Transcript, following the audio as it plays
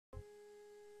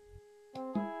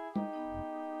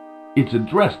It's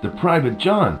addressed to Private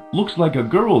John. Looks like a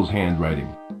girl's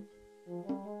handwriting.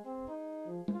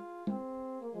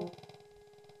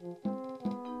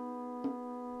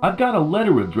 I've got a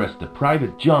letter addressed to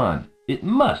Private John. It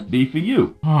must be for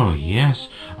you. Oh, yes.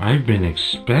 I've been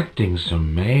expecting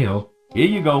some mail. Here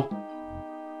you go.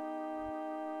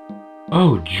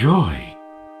 Oh, joy.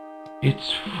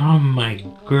 It's from my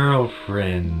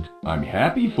girlfriend. I'm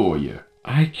happy for you.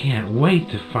 I can't wait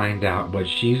to find out what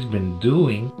she's been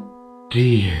doing.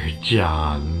 Dear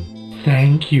John,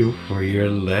 thank you for your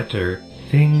letter.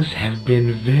 Things have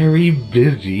been very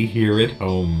busy here at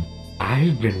home.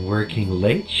 I've been working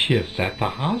late shifts at the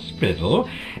hospital,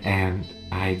 and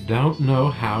I don't know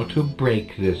how to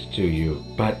break this to you,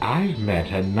 but I've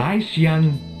met a nice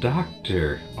young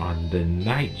doctor on the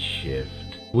night shift.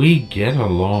 We get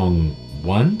along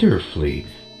wonderfully,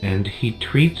 and he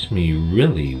treats me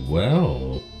really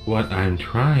well. What I'm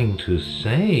trying to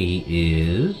say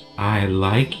is, I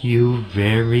like you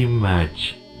very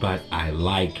much, but I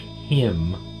like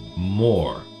him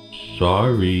more.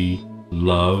 Sorry,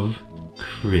 love,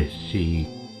 Chrissy.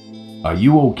 Are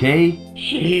you okay?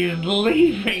 She's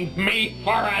leaving me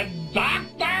for a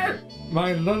doctor?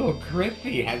 My little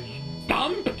Chrissy has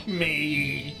dumped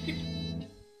me.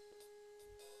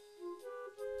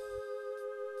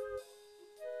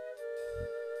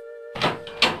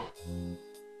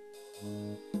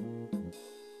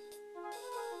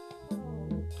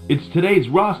 It's today's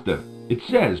roster. It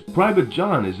says Private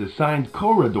John is assigned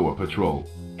corridor patrol.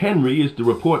 Henry is to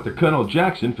report to Colonel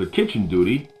Jackson for kitchen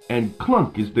duty, and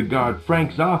Clunk is to guard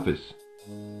Frank's office.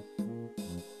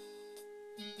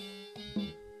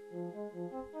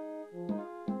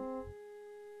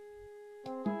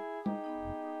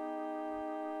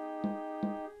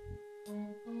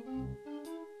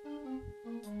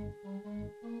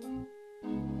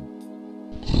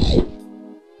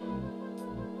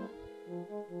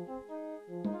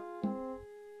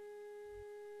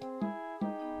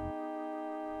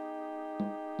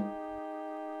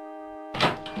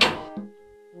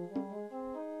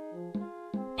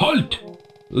 Halt!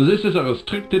 This is a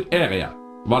restricted area.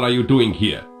 What are you doing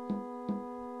here?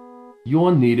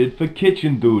 You're needed for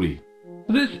kitchen duty.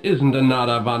 This isn't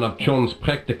another one of John's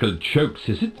practical jokes,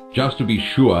 is it? Just to be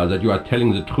sure that you are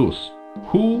telling the truth.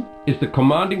 Who is the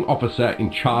commanding officer in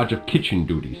charge of kitchen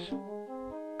duties?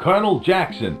 Colonel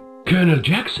Jackson. Colonel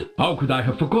Jackson? How could I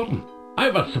have forgotten? I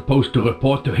was supposed to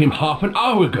report to him half an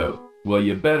hour ago. Well,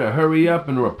 you better hurry up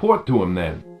and report to him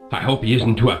then. I hope he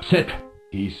isn't too upset.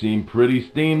 He seemed pretty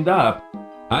steamed up.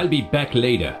 I'll be back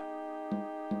later.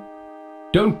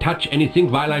 Don't touch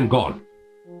anything while I'm gone.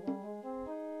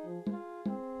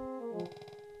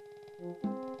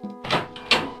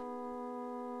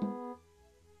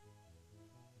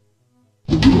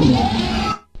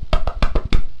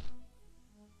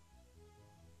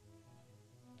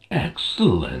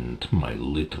 Excellent, my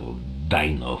little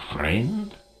dino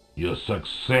friend. You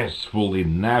successfully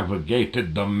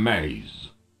navigated the maze.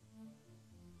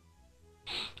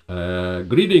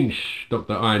 Greetings,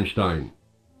 Dr. Einstein.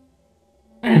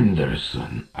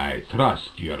 Anderson, I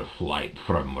trust your flight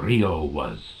from Rio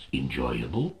was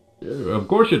enjoyable? Of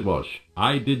course it was.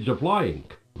 I did the flying.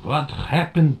 What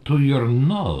happened to your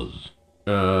nose?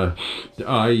 I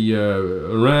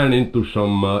ran into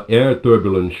some air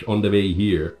turbulence on the way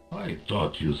here. I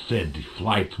thought you said the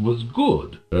flight was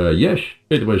good. Yes,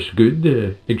 it was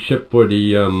good, except for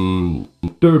the,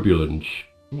 turbulence.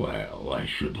 Well, I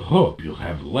should hope you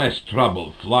have less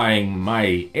trouble flying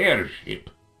my airship.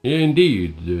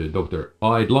 Indeed, Doctor.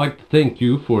 I'd like to thank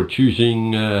you for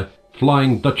choosing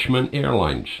Flying Dutchman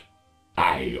Airlines.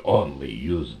 I only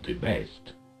use the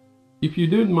best. If you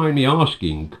don't mind me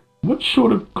asking, what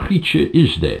sort of creature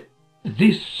is that?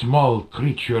 This small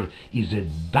creature is a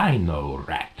dino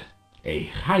rat, a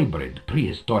hybrid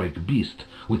prehistoric beast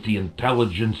with the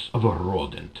intelligence of a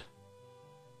rodent.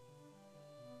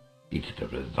 It's the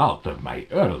result of my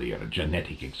earlier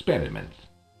genetic experiments.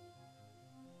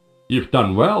 You've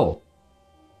done well.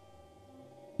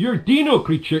 Your dino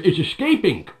creature is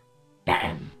escaping.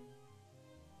 Damn.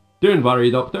 Don't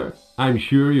worry, Doctor. I'm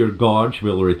sure your guards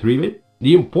will retrieve it.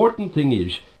 The important thing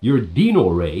is, your dino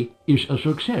ray is a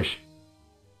success.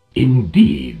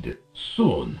 Indeed.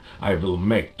 Soon I will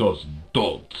make those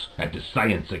dolts at the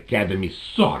Science Academy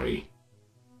sorry.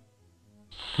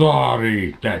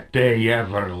 Sorry that they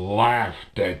ever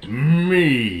laughed at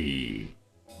me.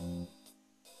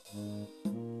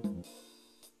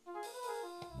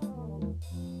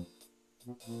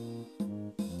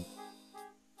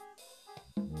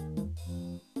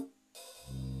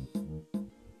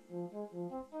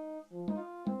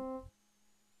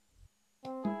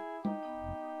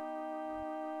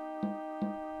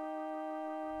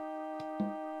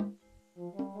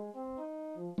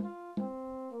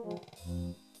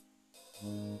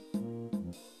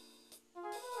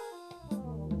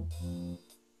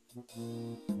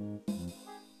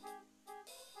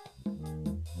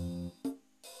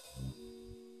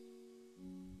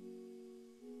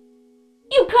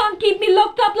 can't keep me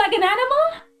locked up like an animal.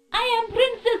 I am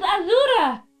Princess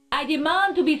Azura. I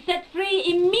demand to be set free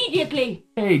immediately.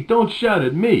 Hey, don't shout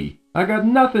at me. I got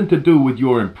nothing to do with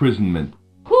your imprisonment.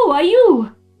 Who are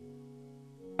you?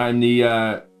 I'm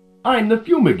the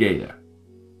fumigator.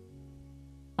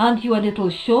 Aren't you a little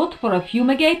short for a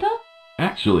fumigator?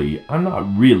 Actually, I'm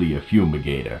not really a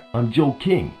fumigator. I'm Joe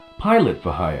King, pilot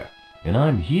for hire, and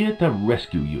I'm here to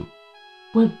rescue you.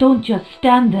 Well, don't just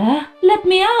stand there. Let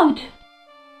me out.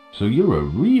 So you're a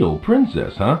real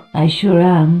princess, huh? I sure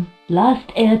am.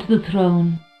 Last heir to the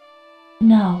throne.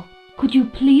 Now, could you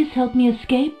please help me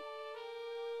escape?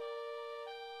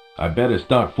 I better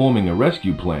start forming a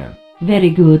rescue plan.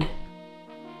 Very good.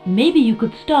 Maybe you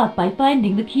could start by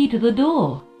finding the key to the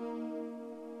door.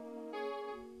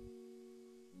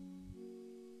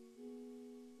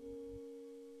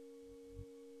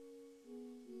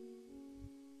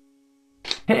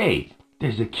 Hey,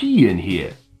 there's a key in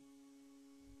here.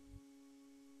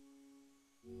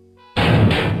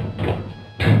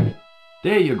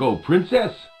 There you go,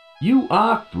 princess. You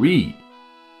are free.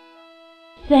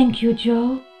 Thank you,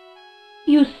 Joe.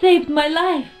 You saved my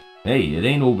life. Hey, it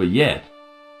ain't over yet.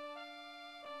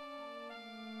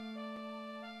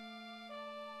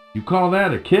 You call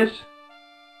that a kiss?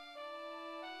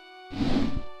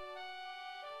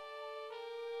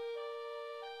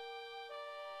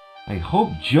 I hope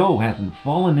Joe hasn't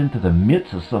fallen into the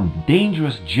midst of some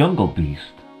dangerous jungle beast.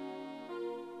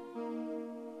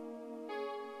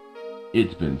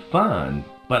 It's been fun,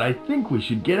 but I think we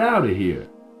should get out of here.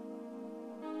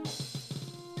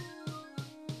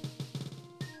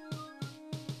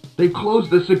 They closed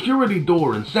the security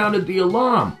door and sounded the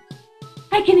alarm.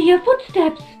 I can hear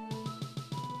footsteps.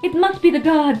 It must be the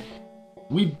guards.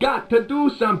 We've got to do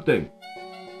something.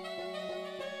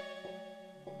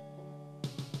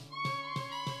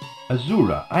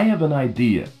 Azura, I have an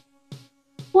idea.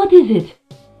 What is it?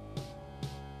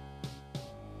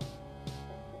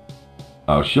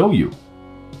 I'll show you.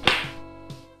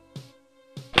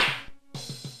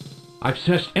 I've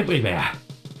searched everywhere.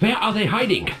 Where are they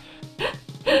hiding?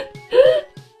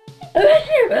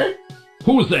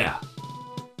 Who's there?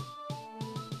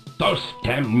 Those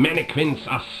damn mannequins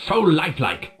are so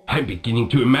lifelike. I'm beginning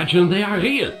to imagine they are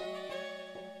real.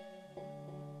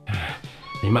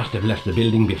 They must have left the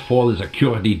building before the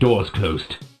security doors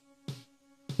closed.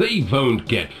 They won't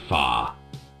get far.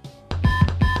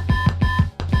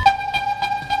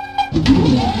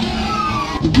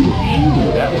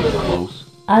 That was close.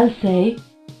 I'll say.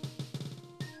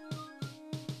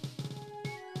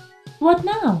 What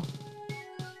now?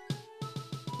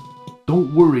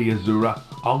 Don't worry, Azura.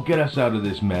 I'll get us out of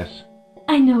this mess.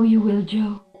 I know you will,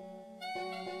 Joe.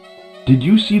 Did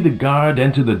you see the guard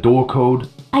enter the door code?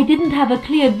 I didn't have a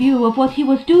clear view of what he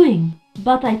was doing,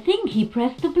 but I think he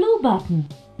pressed the blue button.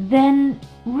 Then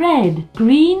red,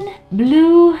 green,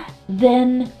 blue,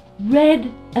 then red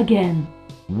again.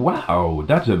 Wow,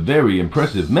 that's a very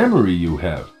impressive memory you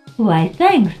have. Why,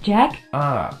 thanks, Jack.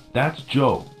 Ah, that's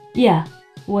Joe. Yeah,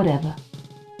 whatever.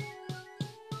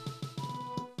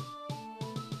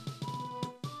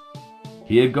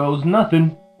 Here goes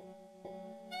nothing.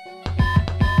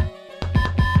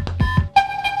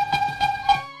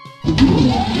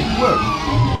 It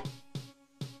worked.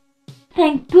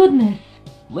 Thank goodness.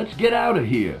 Let's get out of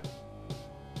here.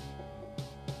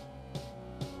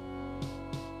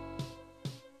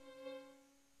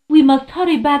 We must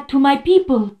hurry back to my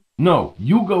people. No,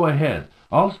 you go ahead.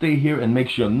 I'll stay here and make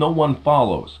sure no one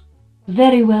follows.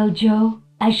 Very well, Joe.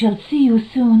 I shall see you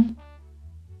soon.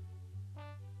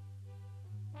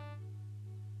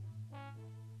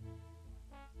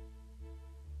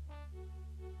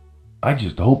 I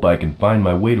just hope I can find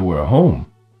my way to her home.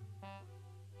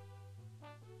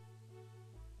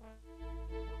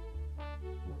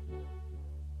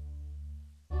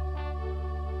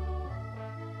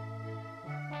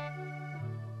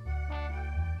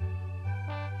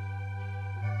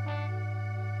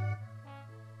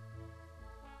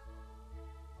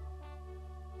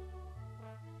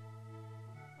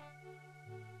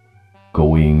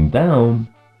 Going down.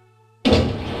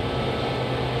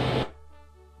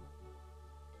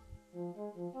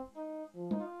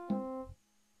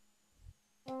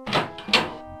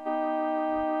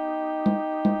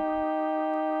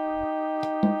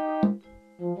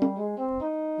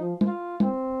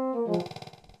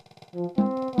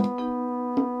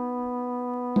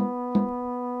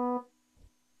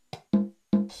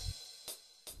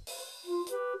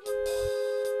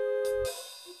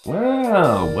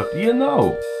 Well, what do you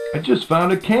know? I just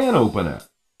found a can opener.